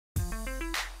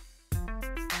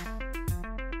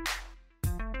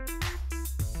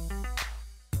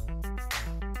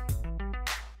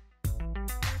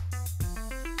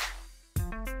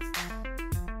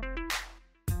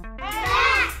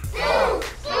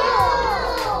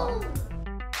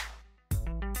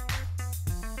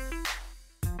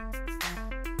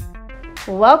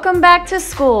Welcome back to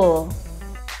school.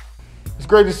 It's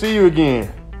great to see you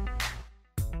again.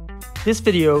 This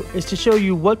video is to show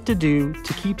you what to do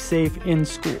to keep safe in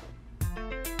school.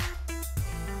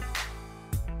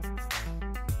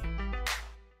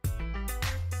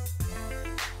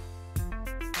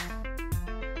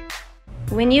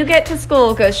 When you get to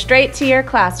school, go straight to your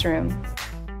classroom.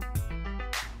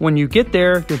 When you get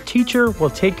there, your teacher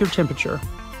will take your temperature.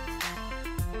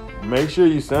 Make sure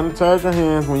you sanitize your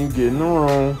hands when you get in the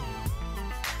room.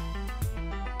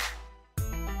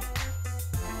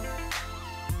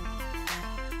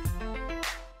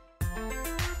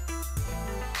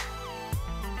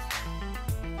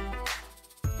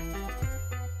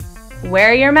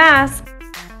 Wear your mask.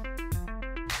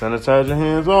 Sanitize your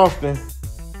hands often.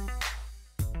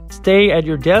 Stay at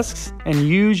your desks and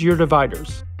use your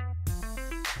dividers.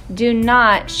 Do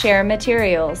not share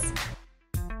materials.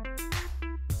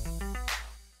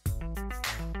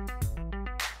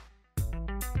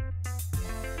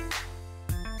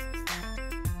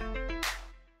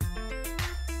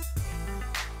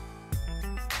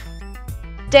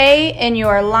 Stay in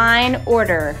your line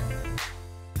order.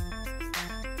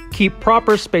 Keep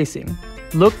proper spacing.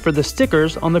 Look for the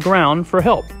stickers on the ground for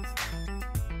help.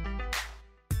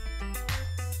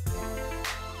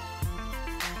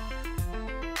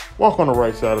 Walk on the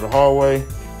right side of the hallway.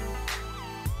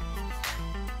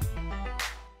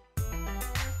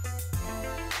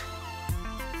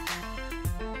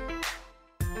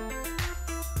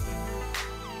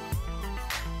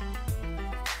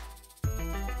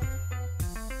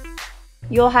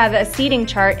 You'll have a seating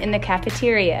chart in the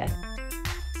cafeteria.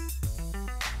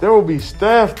 There will be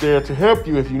staff there to help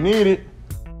you if you need it.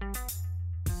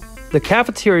 The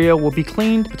cafeteria will be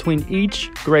cleaned between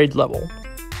each grade level.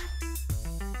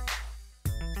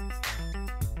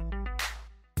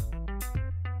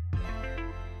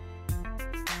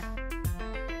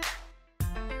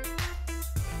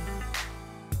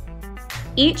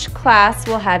 Each class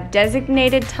will have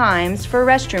designated times for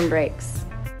restroom breaks.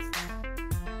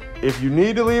 If you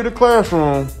need to leave the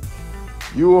classroom,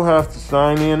 you will have to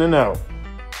sign in and out.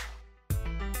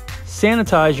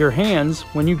 Sanitize your hands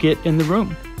when you get in the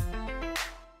room.